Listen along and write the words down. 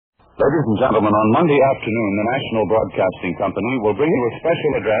Ladies and gentlemen, on Monday afternoon, the National Broadcasting Company will bring you a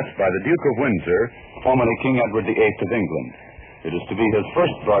special address by the Duke of Windsor, formerly King Edward VIII of England. It is to be his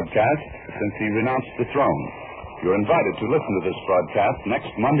first broadcast since he renounced the throne. You're invited to listen to this broadcast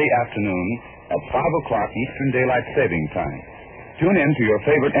next Monday afternoon at 5 o'clock Eastern Daylight Saving Time. Tune in to your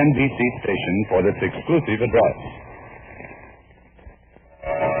favorite NBC station for this exclusive address.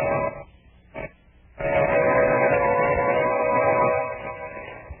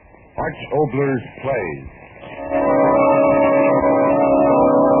 Obolers plays.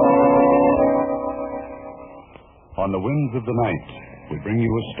 On the winds of the night, we bring you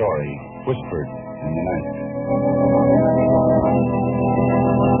a story whispered in the night.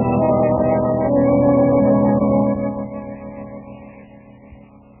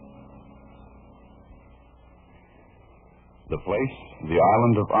 The place, the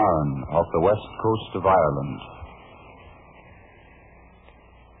island of Arran, off the west coast of Ireland.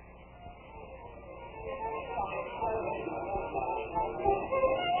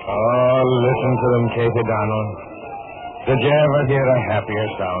 Oh, listen to them, Katie Donald. Did you ever hear a happier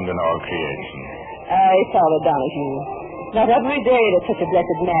sound in all creation? Aye, Father Donahue. Not every day that such a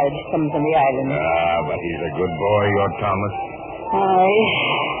blessed marriage comes on the island. But he's a good boy, your Thomas. Aye.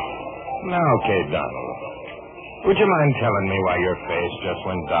 Now, Kate Donald, would you mind telling me why your face just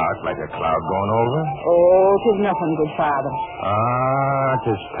went dark like a cloud going over? Oh, 'tis nothing, good Father.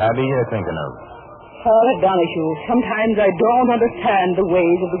 'Tis Paddy you're thinking of. Father Donahue, sometimes I don't understand the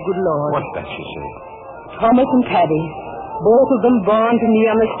ways of the good Lord. What's that you say? Thomas and Paddy, both of them born to me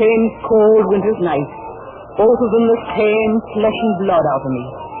on the same cold winter's night. Both of them the same flesh and blood out of me.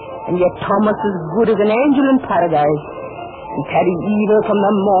 And yet Thomas is good as an angel in paradise. And Paddy evil from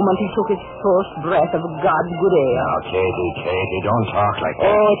the moment he took his first breath of God's good air. Now, Katie, don't talk like that.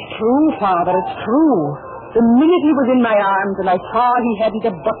 Oh, it's true, Father, it's true. The minute he was in my arms and I saw he hadn't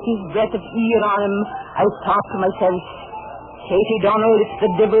a button's breadth of ear on him, I thought to myself, Katie Donald, it's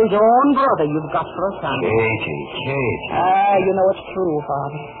the devil's own brother you've got for a son. Katie. You know it's true,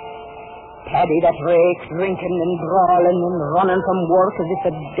 Father. Paddy, that rake, drinking and brawling and running from work as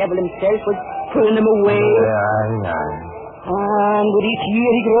if the devil himself was pulling him away. Aye. And with each year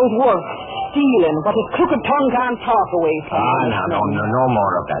he grows worse, stealing what his crooked tongue can't talk away from. No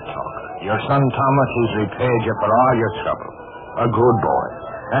more of that talk. Your son Thomas, he's repaid you for all your trouble. A good boy.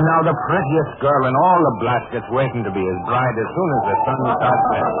 And now the prettiest girl in all the Blaskets waiting to be his bride as soon as the sun starts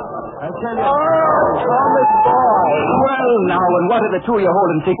setting. I tell you... Oh, Thomas boy. Well, now, and what are the two of you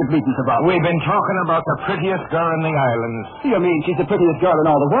holding secret meetings about? We've been talking about the prettiest girl in the islands. You mean she's the prettiest girl in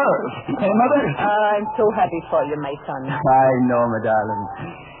all the world? Hey, Mother? I'm so happy for you, my son. I know, my darling.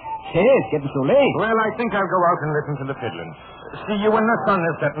 Hey, it's getting so late. Well, I think I'll go out and listen to the fiddling. See you when the sun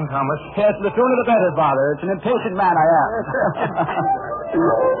is setting, Thomas. Yes, the sooner the better, Father. It's an impatient man I am.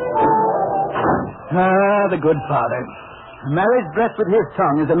 The good Father. A marriage blessed with his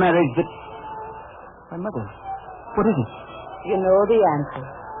tongue is a marriage that... My Mother, what is it? You know the answer.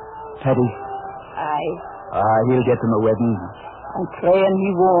 Paddy. Aye. He'll get them a wedding. I'm praying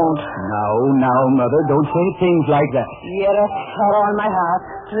he won't. Now, Mother, don't say things like that. You're a sorrow on my heart,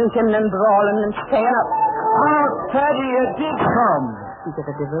 drinking and brawling and staying up. Oh, Paddy, you did come. Speak of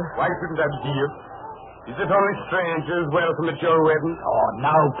the devil. Why shouldn't I be here? Is it only strangers welcome at your wedding? Oh,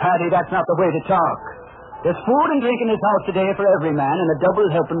 now, Paddy, that's not the way to talk. There's food and drink in this house today for every man, and a double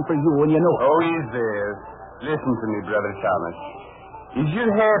helping for you, and you know it. Oh, he's there. Listen to me, Brother Thomas. Is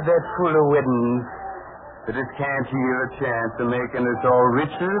your head that full of weddings that it can't hear a chance of making us all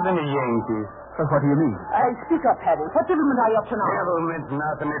richer than a Yankee? Well, what do you mean? Speak up, Paddy. What devilment are you up to now? Devilment,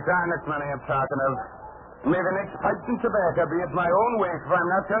 nothing. It's honest money I'm talking of. May the next pipe and tobacco be at my own waste, for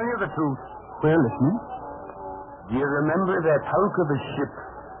I'm not telling you the truth. We're listening. Do you remember that hulk of a ship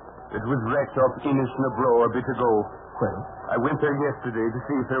that was wrecked off Innisnabro a bit ago? Well? I went there yesterday to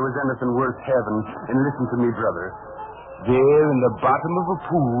see if there was anything worth having, and listen to me, brother. There in the bottom of a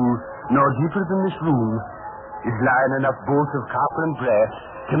pool, no deeper than this room, is lying enough bolts of copper and brass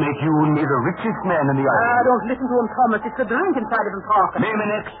to make you and me the richest man in the island. Don't listen to him, Thomas. It's the drink inside of him talking. Name an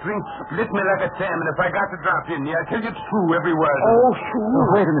next drink, split me like a salmon. If I got to drop in, I tell you it's true every word. Oh, sure. Oh,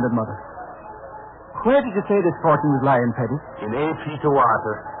 wait a minute, Mother. Where did you say this fortune was lying, Paddy? In 8 feet of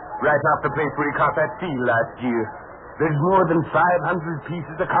water, right off the place where he caught that seal last year. There's more than 500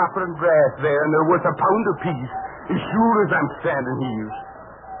 pieces of copper and brass there, and they're worth £1 apiece, as sure as I'm standing here.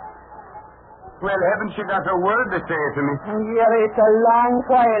 Well, haven't you got a word to say to me? Yeah, it's a long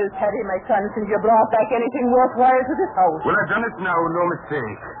while, Paddy, my son, since you brought back anything worthwhile to this house. Well, I've done it now, no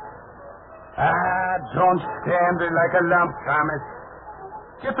mistake. Don't stand there like a lump, Thomas.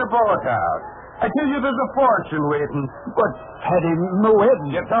 Get the boat out. I tell you, there's a fortune waiting. But, Paddy, no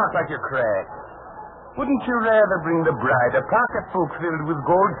wedding. You talk like you're cracked. Wouldn't you rather bring the bride a pocketbook filled with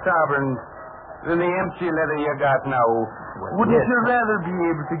gold sovereigns than the empty letter you got now? Wouldn't you rather be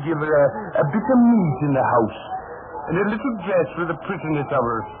able to give her a bit of meat in the house and a little dress for the prettiness of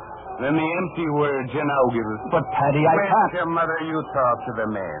her than the empty words you now give us? But, Paddy, I can't. Your mother, you talk to the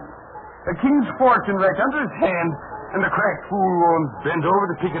man. The king's fortune right under his hand, and the cracked fool won't bend over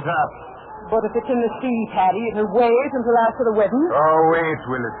to pick it up. But if it's in the sea, Paddy, it'll wait until after the wedding. Oh, wait,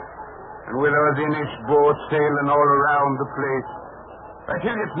 will it? And with those Inish boats sailing all around the place. I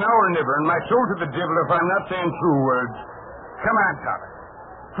tell you, it's now or never, and my soul to the devil if I'm not saying true words. Come on, Thomas.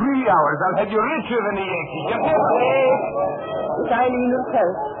 3 hours, I'll have you richer than the Yankee. Get this way. It's Eileen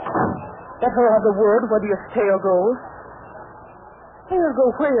herself. Let her have the word whether you stay or go. Stay or go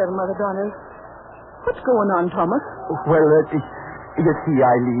where, Mother Donnell? What's going on, Thomas? Well, you see,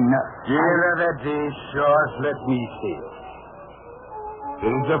 Eileen... Give her the day short, let me see it.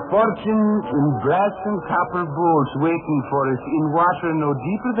 There is a fortune in brass and copper bowls waiting for us in water no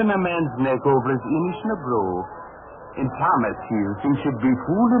deeper than a man's neck over his Inish na bro. And Thomas here thinks you'd be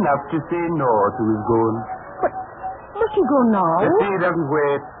fool enough to say no to his going. But must you go now? The sea doesn't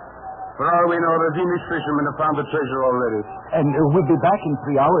wait. For all we know, the Inish fishermen have found the treasure already. And we'll be back in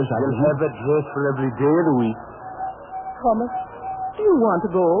 3 hours, I You'll have a dress for every day of the week. Thomas, do you want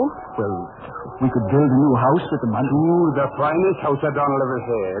to go? Well, we could build a new house with the money. Ooh, the finest house O'Donnell ever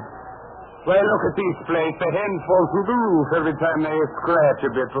had. Well, look at these plates. The hens fall through the roof every time they scratch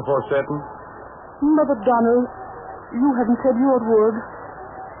a bit before setting. Mother Donnell, you haven't said your word.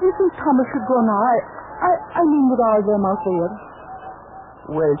 Do you think Thomas should go now? I mean with all them out there.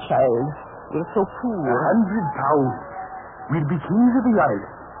 Well, child, we're so poor. £100. We'll be kings of the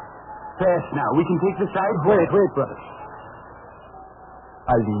island. Fast now. We can take the side. Wait, brother.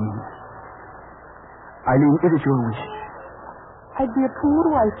 Eileen, it is your wish. I'd be a poor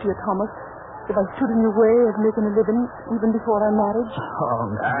wife to you, Thomas, if I stood in your way of making a living even before our marriage.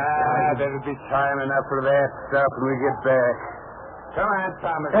 There'll be time enough for that stuff when we get back. Come on,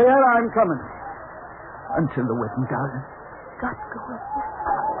 Thomas. Hey, I'm coming. Until the wedding, darling. Got to go.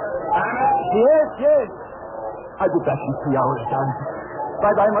 Thomas? Yes. I'll be back in 3 hours, darling.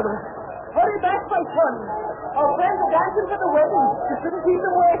 Bye-bye, Mother. Hurry back, my son. Our friends are dancing for the wedding. You shouldn't keep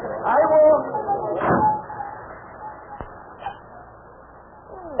them waiting. I won't.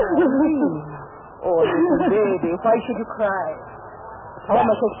 Oh, little baby, why should you cry?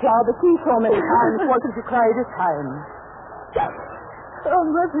 Thomas has plowed the sea so many times. Why should you cry this time? Oh,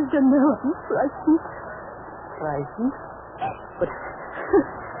 Mother, you know I'm frightened. Frightened? But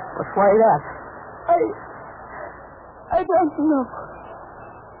why that? I don't know.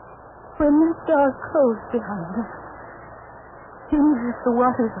 When that door closed behind us, seemed as if the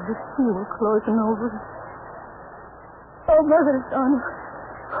waters of the sea were closing over us. Oh, Mother Donnell,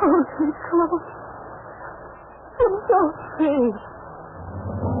 hold me close. I'm so afraid.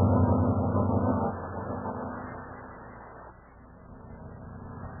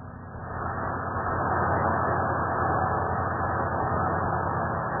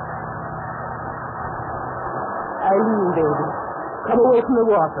 Eileen, baby, come away from the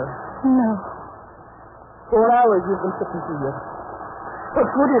water. No. 4 hours you've been sitting here. What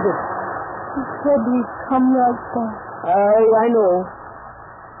good is it? You said you'd come right back. I know.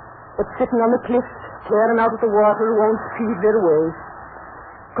 But sitting on the cliffs, staring out at the water won't feed their way.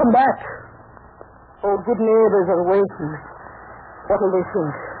 Come back. Oh, good neighbors are waiting. What'll they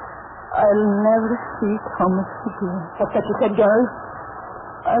think? I'll never see Thomas again. What's that you said, girl?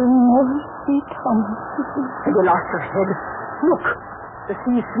 I'll never see Thomas again. Have you lost your head? Look, the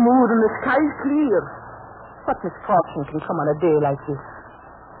sea's smooth and the sky's clear. What misfortune can come on a day like this?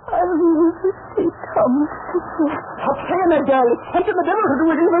 I'll never see Thomas again. Stop saying that, girl. It's tempting the devil to do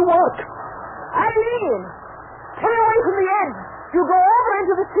his evil work. Eileen! Turn away from the edge. You go over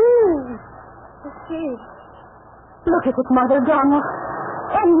into the sea. The sea. Look at it, Mother Donnell.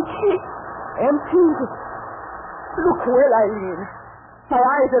 Empty. Empty. Look well, Eileen. My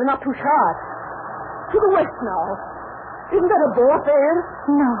eyes are not too sharp. To the west now. Isn't that a boat there?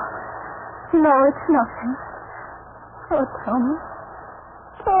 No, it's nothing. Oh, Thomas.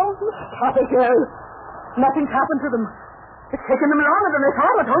 Stop it, girl. Nothing's happened to them. It's taken them longer than they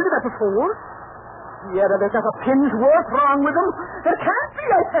thought. I told you that before. Yeah, there's not a pin's worth wrong with them. There can't be,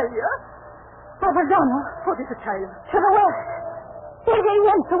 I tell you. Mother Donnell. What is it, child? To the west. Where they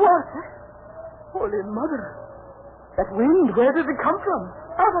went to water. Holy Mother. That wind, where did it come from?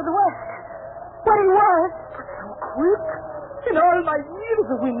 Out of the west. Where he was. But so quick. In all my years,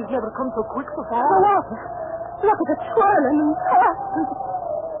 the wind's never come so quick before. The water. Look at it swirling and tossing.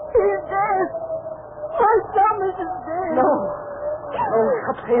 He's dead. My Thomas is dead. No. No,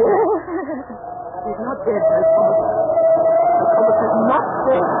 up here. He's not dead, my Thomas. My Thomas is not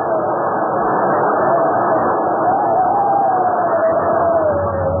dead.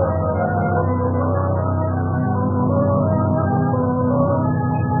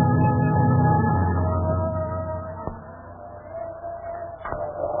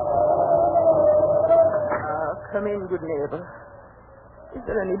 Come in, good neighbor. Is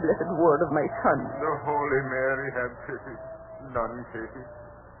there any blessed word of my son? The Holy Mary have pity. None, Katie.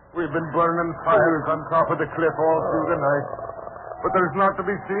 We've been burning fires on top of the cliff all through the night. But there's naught to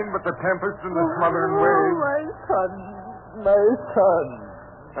be seen but the tempest and the smothering waves. My son. My son.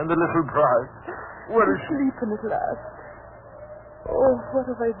 And the little bride. Where is she? Sleeping at last. Oh, what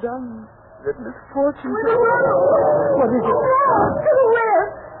have I done? That misfortune. What is it? Where?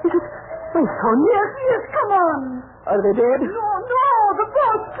 Is it my son? Yes, come on. Are they dead? No, the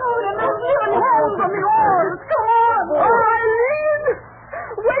boat's towed and there's nearly hands on the oars. Come on. Oh, Eileen!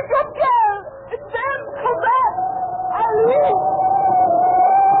 Wake up, girl! It's them! Come back! Eileen!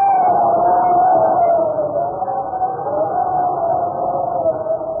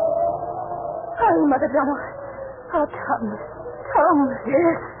 Hi, Mother Donna. Oh, come.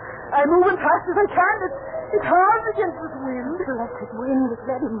 Yes. I'm moving fast as I can. It's hard against this wind. Blessed wind,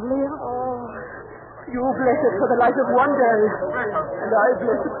 let him live. Oh, you bless it for the light of one day, and I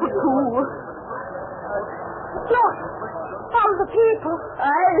bless it for two. Look, all the people.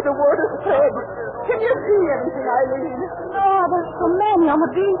 Aye, the word is spread. Can you see anything, Eileen? No, there's so many on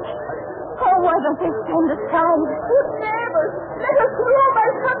the beach. Oh, why don't they stand aside? Good neighbors, let us through. My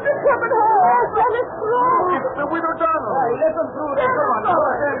son's coming home. Yes, let us through. It's the widow Donald. Aye, let them through. Come on,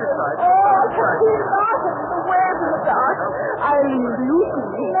 stand aside. Oh, I can see nothing. The waves in the dark. Eileen, do you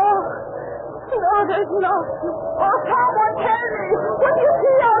see? No, there's nothing. Oh, someone tell me. What do you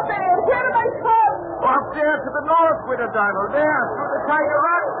see out there? Where am I from? Up there to the north, widow Donald. There, through the tiger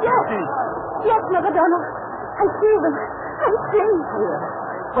rock. Yes, Mother Donna. I see them. I see.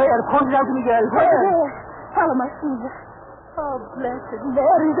 Where? Point it out to me, girl. Where? There. Follow my finger. Oh, blessed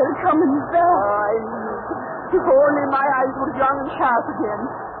Mary, they're coming back. If only my eyes were young and sharp again.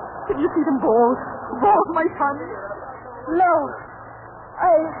 Can you see them both? Both, my son? No.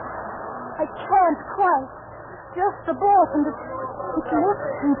 I can't quite. Just the boat, and it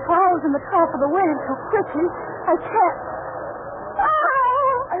lifts and falls in the top of the wave so quickly, I can't.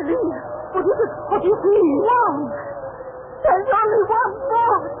 Ah! Eileen, what is it? What do you see? One. There's only one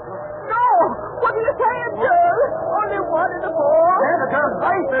boat. No! What are you saying, girl? Only one in the boat? That's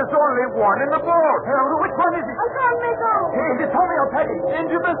right. There's only one in the boat. Which one is it? I can't make out. Hey, you told me already.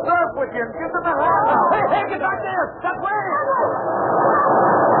 Into the surf with you. Give them a hand now. Hey, get back there. That way.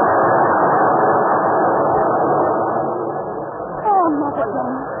 Oh, Mother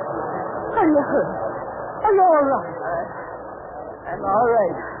Donna. Are you hurt? Are you all right? I'm all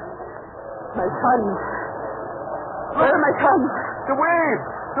right. My son. Where am I son? The wave.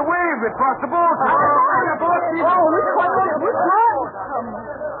 The wave that crossed the boat. Which one?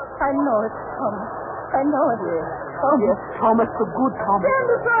 I know it's Thomas. I know it is. Yes, Thomas, the good Thomas. Stand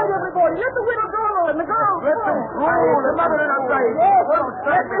aside, everybody. Let the widow go and the girls Let them through. The mother in her face. Yes,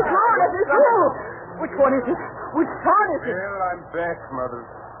 let me through. Which one is it? Which son is it? Well, I'm back, Mother.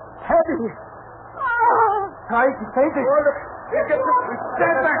 Teddy. Oh. Right, take it.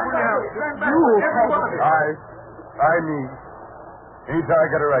 Stand back now. Stand back. You, Teddy. I mean. Ain't I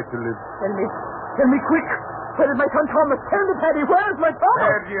got a right to live? Tell me quick. Where is my son Thomas? Tell me, Teddy, where is my Thomas?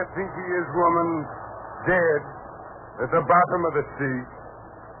 Where do you think he is, woman? Dead. At the bottom of the sea.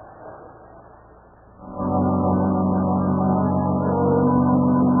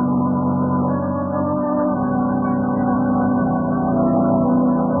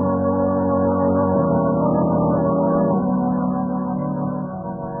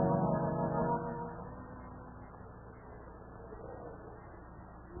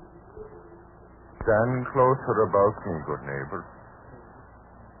 Stand closer about me, good neighbor.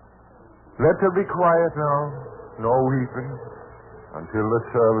 Let her be quiet now, no weeping, until the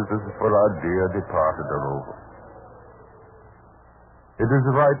services for our dear departed are over. It is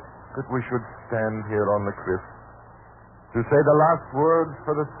right that we should stand here on the cliff to say the last words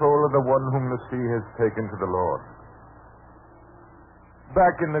for the soul of the one whom the sea has taken to the Lord.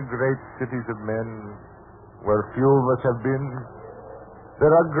 Back in the great cities of men, where few of us have been, there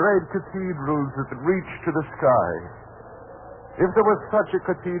are great cathedrals that reach to the sky. If there was such a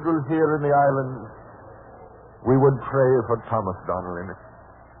cathedral here in the island, we would pray for Thomas Donnell in it.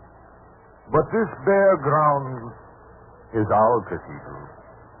 But this bare ground is our cathedral.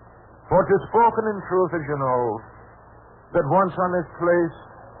 For 'tis spoken in truth, as you know, that once on this place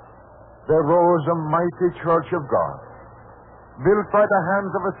there rose a mighty church of God, built by the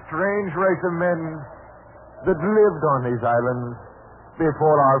hands of a strange race of men that lived on these islands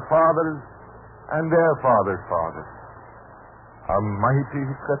before our fathers and their fathers' fathers. A mighty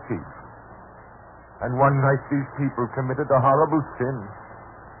cathedral. And one night these people committed a horrible sin,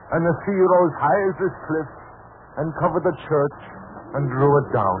 and the sea rose high as this cliff and covered the church and drew it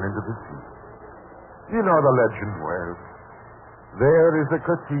down into the sea. You know the legend well. There is a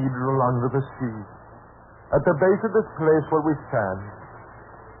cathedral under the sea, at the base of this place where we stand.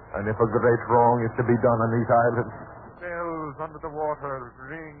 And if a great wrong is to be done on these islands, bells under the water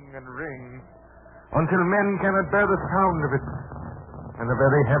ring and ring until men cannot bear the sound of it, and the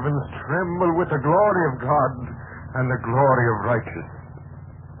very heavens tremble with the glory of God and the glory of righteousness.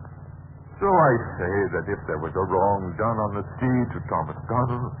 So I say that if there was a wrong done on the sea to Thomas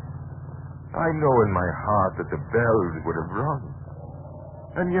Donald, I know in my heart that the bells would have rung,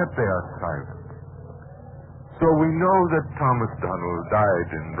 and yet they are silent. So we know that Thomas Donald died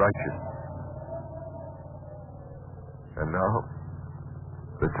in righteousness. And now,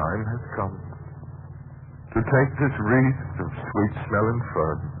 the time has come to take this wreath of sweet-smelling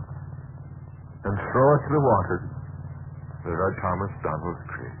fern and throw it to the waters that are Thomas Donald's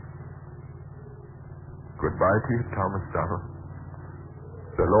grave. Goodbye to you, Thomas Donald.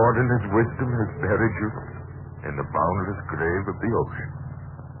 The Lord in his wisdom has buried you in the boundless grave of the ocean.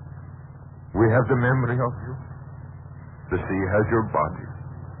 We have the memory of you. The sea has your body,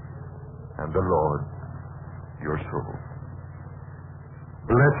 and the Lord your soul.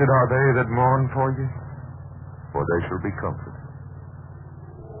 Blessed are they that mourn for you, for they shall be comforted.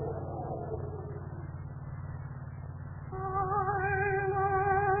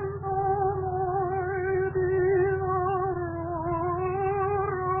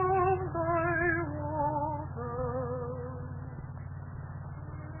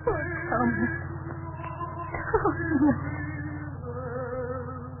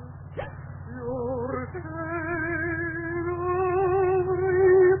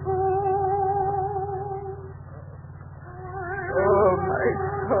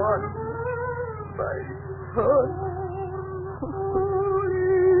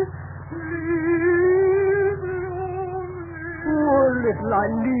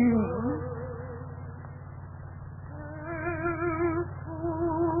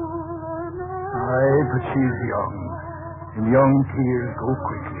 But she's young, and young tears go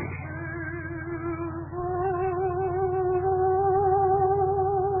quickly.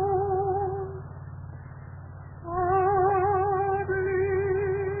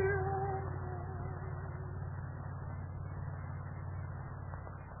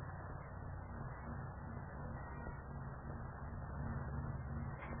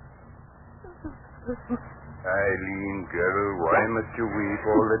 Eileen, girl, why must you weep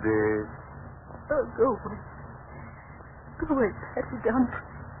all the day? Oh, go away. Go away, Patty Dunn.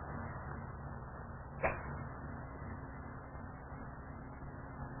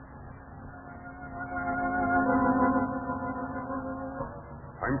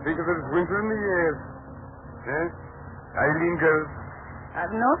 I'm thinking there's winter in the air. Eh? Eileen, girl.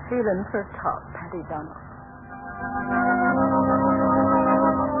 I've no feeling for talk, Patty Dunn.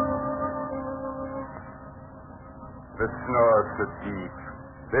 The snow's so deep.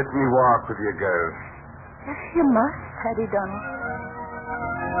 Let me walk with you, girl. Yes, you must, Patty Dunn.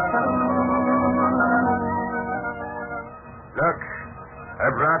 Look, I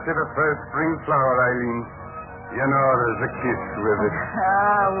brought you the first spring flower, Eileen. You know there's a kiss with it.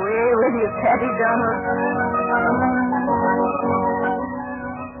 Away with you, Patty Donald.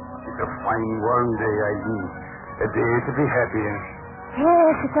 It's a fine warm day, Eileen. A day to be happy in.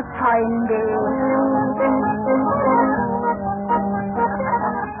 Yes, it's a fine day.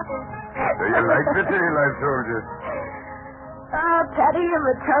 Do you like the tale I told you? Patty, you've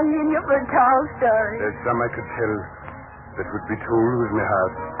a tongue in you for tall stories. There's some I could tell that would be told with my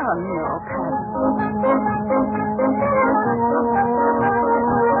heart. Oh, no, Patty.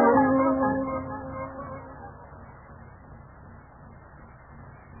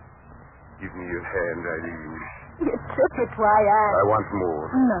 Give me your hand, Eileen. You took it, why I want more.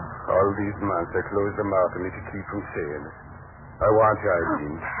 No. All these months I closed them out of me to keep from saying it. I want you,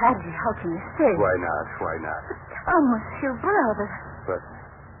 Eileen. Oh, Patty, how can you say Why not? Why not? Thomas, your brother.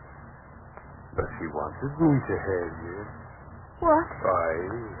 But he wanted me to have you. What?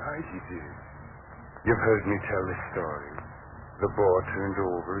 Aye, he did. You've heard me tell the story. The boat turned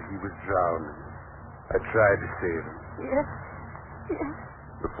over. He was drowning. I tried to save him. Yes. Yes.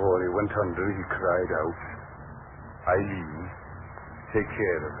 Before he went under, he cried out, Eileen, take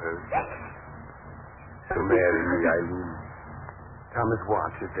care of her. So marry me, Eileen. Thomas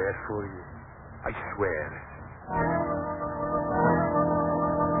wants it there for you. I swear it.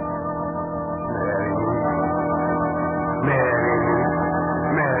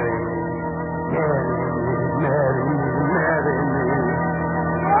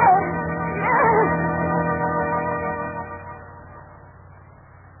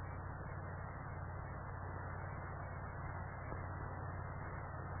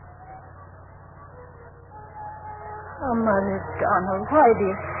 Oh, Mother Donald, why do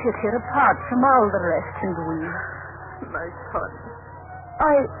you sit here apart from all the rest and weep? My son.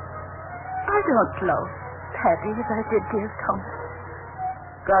 I don't love Paddy as I did dear Thomas.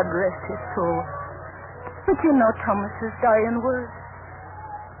 God rest his soul. But you know Thomas's dying words.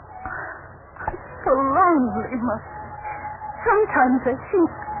 I'm so lonely, Mother. Sometimes I think...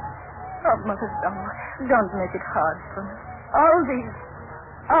 Oh, Mother Donald, don't make it hard for me.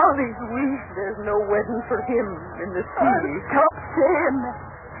 All these weeks, There's no wedding for him in the sea. Stop saying that.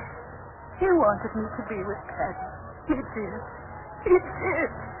 He wanted me to be with Paddy. He did. He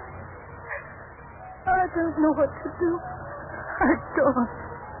did. I don't know what to do. I don't.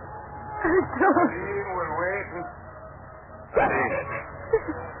 We're waiting. Betty.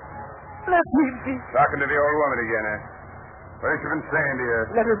 Let me be. Talking to the old woman again, eh? What has she been saying to you?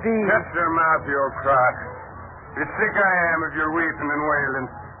 Let her be. Shut your mouth, you old crock. You're sick I am of your weeping and wailing.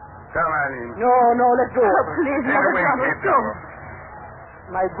 Tell Eileen. No, let go. Oh, please, Stay Mother away, Donald, kid. don't.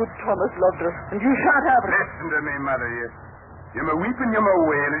 My good Thomas loved her, and you shan't have her. Listen to me, Mother. You're my weeping, you're my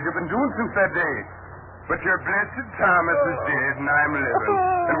wailing, as you've been doing since that day. But your blessed Thomas is dead, and I'm living.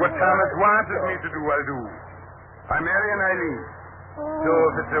 And what Thomas wanted me to do, I'll do. I'm marrying Eileen. So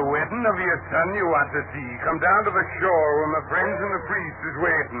if it's a wedding of your son you want to see, come down to the shore where my friends and the priest is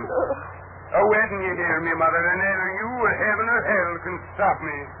waiting. A wedding, you hear me, Mother, and neither you or heaven or hell can stop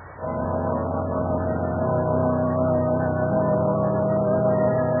me.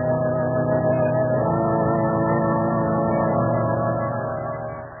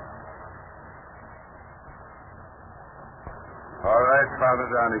 All right, Father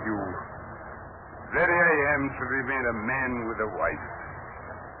Donahue. Ready I am to remain a man with a wife.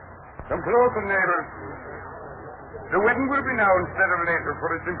 Come closer, neighbors. The wedding will be now instead of later, for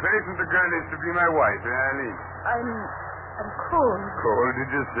it's imperative the girl is to be my wife, Eileen. I'm cold. Cold, did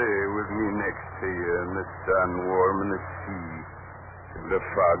you say, with me next to you, and the sun warm in the sea, and the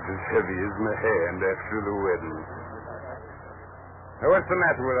fog's as heavy as my hand after the wedding. Now, what's the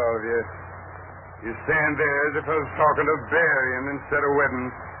matter with all of you? You stand there as if I was talking of burying instead of wedding.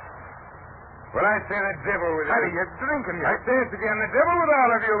 Well, I say the devil with you. Eddie, you're drinking. I say it again, the devil with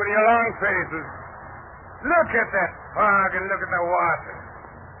all of you with your long faces. Look at that fog and look at the water.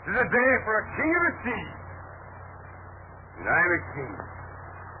 This is a day for a king of the sea. And I'm a king.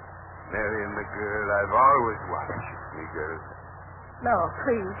 Marrying the girl I've always wanted. Kiss me, girl. No,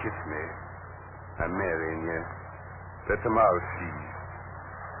 please. Kiss me. I'm marrying you. Let them all see.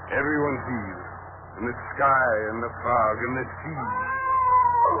 Everyone hears. And the sky and the fog and the sea.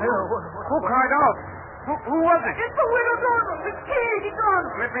 Who cried out? Who was it? It's the widow Donald. It's Katie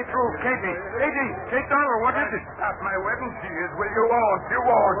Donald. Let me through, Katie. Kate Donald, what is it? Stop my wedding, tears. Will you won't? You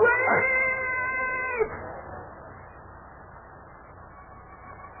won't. Wait!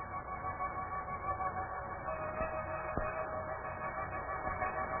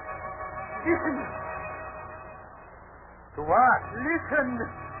 Listen. To what? Listen.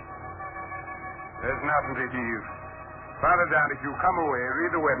 There's nothing to hear. Father Donahue, come away.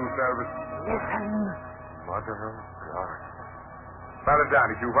 Read the wedding service. Listen. Mother of God. Father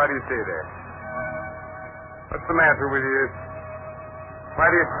Donahue, why do you say that? What's the matter with you? Why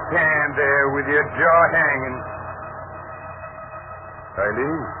do you stand there with your jaw hanging?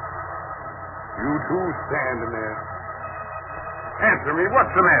 Eileen, you too standing there. Answer me,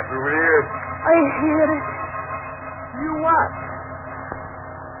 what's the matter with you? I hear it. You what?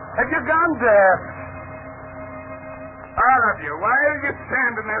 Have you gone deaf? All of you, why are you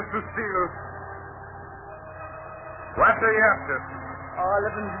standing there so still? What are you after? All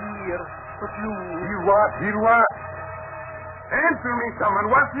of them here, but you. You what? You what? Answer me, someone.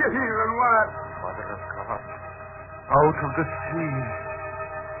 What do you hear and what? Mother of God. Out of the sea.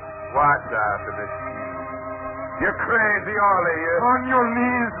 What's out of the sea? You're crazy, all of you. On your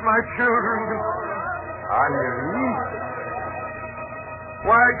knees, my children. On your knees?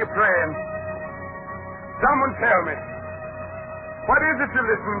 Why are you praying? Someone tell me. What is it you're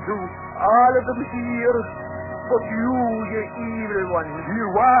listening to? All of them here, but you evil one. You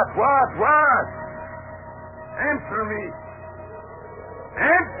what? Answer me.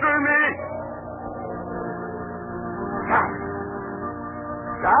 Answer me!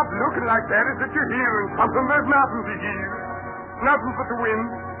 Stop looking like that as if you're hearing something there's nothing to hear. Nothing but the wind.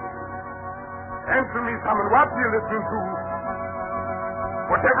 Answer me, someone. What are you listening to?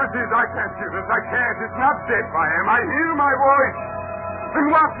 Whatever it is, I can't hear this. I can't. It's not deaf I am. I hear my voice. Then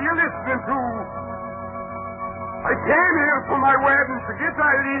what are you listening to? I came here for my wedding to get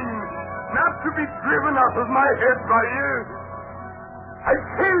Eileen, not to be driven out of my head by you. I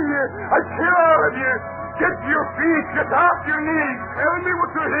kill you. I kill all of you. Get to your feet. Get off your knees. Tell me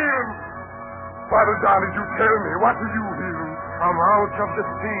what you hear. Father Donald, you tell me. What do you hear? From out of the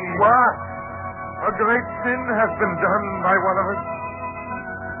sea. What? A great sin has been done by one of us.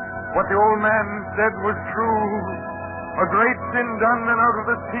 What the old man said was true. A great sin done, and out of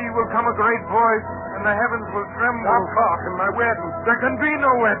the sea will come a great voice, and the heavens will tremble. Stop talking. My wedding. There can be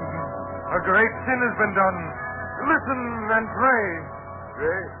no wedding. A great sin has been done. Listen and pray.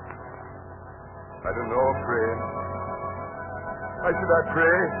 Pray? I don't know, pray. Why should I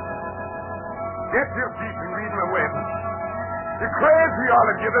pray? Get your feet and read my wedding. You're crazy, all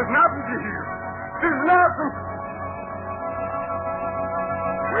of you. There's nothing to hear. There's nothing.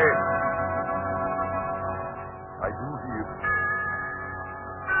 Wait. I do hear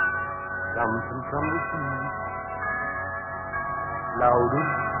something from the sea. Louder.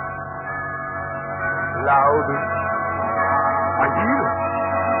 Louder. I hear it.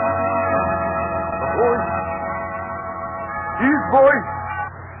 A voice. His voice.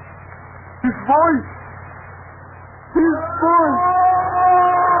 His voice. His voice.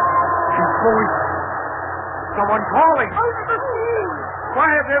 His voice. Someone calling.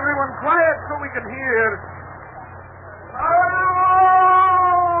 Quiet, everyone, quiet, so we can hear.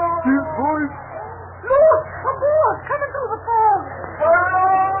 His voice. Look, a boat coming through the fog.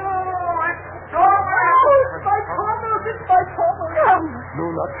 It's Thomas! It's my Thomas. It's my Thomas. Come. No,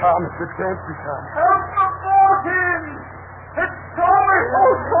 not Thomas. It can't be Thomas. Help the boat in. It's Thomas.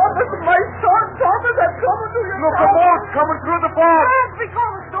 Oh, Thomas, my son. Thomas, I'm coming to you. Look, a boat coming through the fog. Can't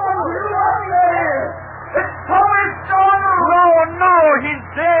become a storm. It's Thomas, Thomas. No, he's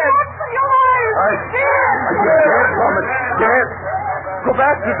dead. What's the eyes? Dead, Thomas. Dead. Go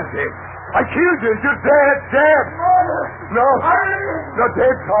back to the dead. I killed you. You're dead. Dead. No. No,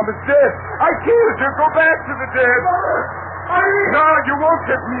 dead, Thomas. Dead. I killed you. Go back to the dead. No, you won't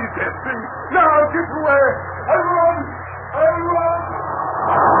get me dead. No, get away. I'll run. I'll run.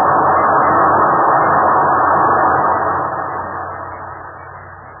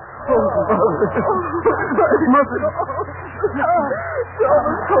 My mother.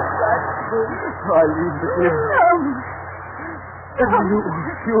 Thomas, come back. I leave the dear. And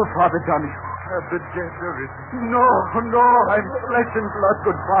you, Father Johnny. Have the dead arisen? No, I'm flesh and blood,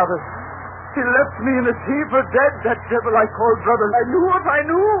 good Father. He left me in the sea for dead, that devil I called brother. I knew it, I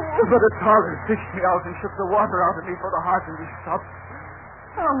knew. But a trawler fished me out and shook the water out of me for the heart, and he stopped.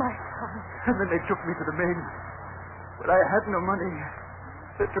 Oh, my son. And then they took me to the main. But I had no money.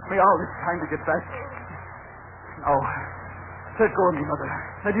 It took me all this time to get back. Now, let go of me, Mother.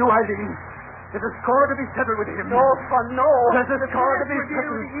 And you, Eileen, there's a score to be settled with him. No, son, no. There's a score to be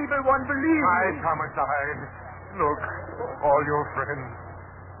settled. The evil one, believe Aye, me. Thomas, aye. Look, all your friends,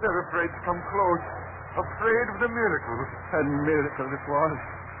 they're afraid to come close, afraid of the miracle. And miracle it was.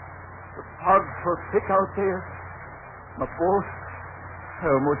 The fogs were thick out there. My boat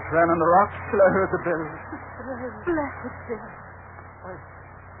almost ran on the rocks till I heard the bells. Blessed Bill.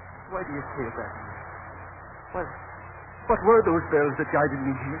 Why do you say that? What were those bells that guided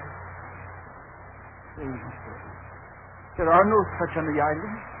me here? There are no such on the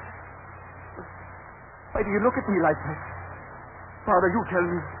island. Why do you look at me like that? Father, you tell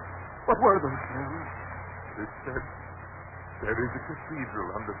me, what were those bells? It said, there is a cathedral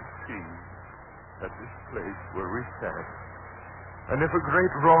under the sea at this place where we stand. And if a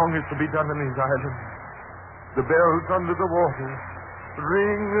great wrong is to be done in these islands, the bells under the water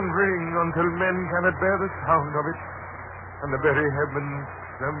ring and ring until men cannot bear the sound of it, and the very heavens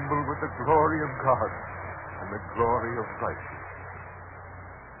tremble with the glory of God and the glory of righteousness.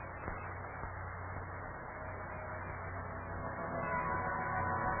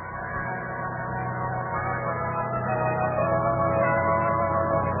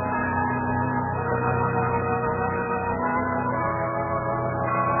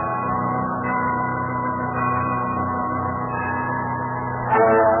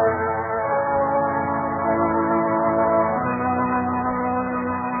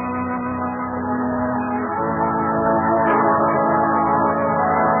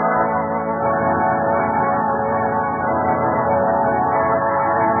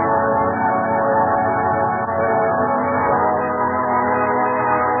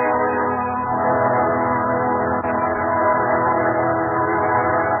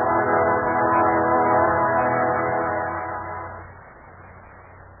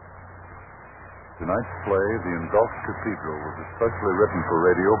 Cathedral was especially written for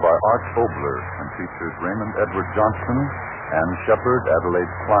radio by Art Obler and features Raymond Edward Johnston, Anne Shepard,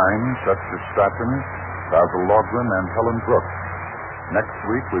 Adelaide Klein, Chester Stratton, Basil Logren, and Helen Brooks. Next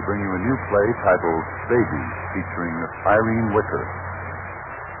week, we bring you a new play titled Baby, featuring Irene Wicker.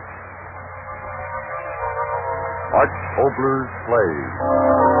 Art Obler's Plays.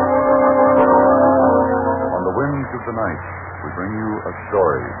 On the Winds of the Night, we bring you a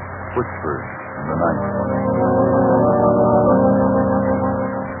story, whispered in the night.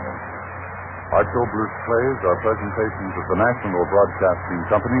 Art Obler's Plays are presentations of the National Broadcasting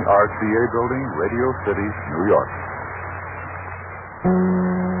Company, RCA Building, Radio City, New York.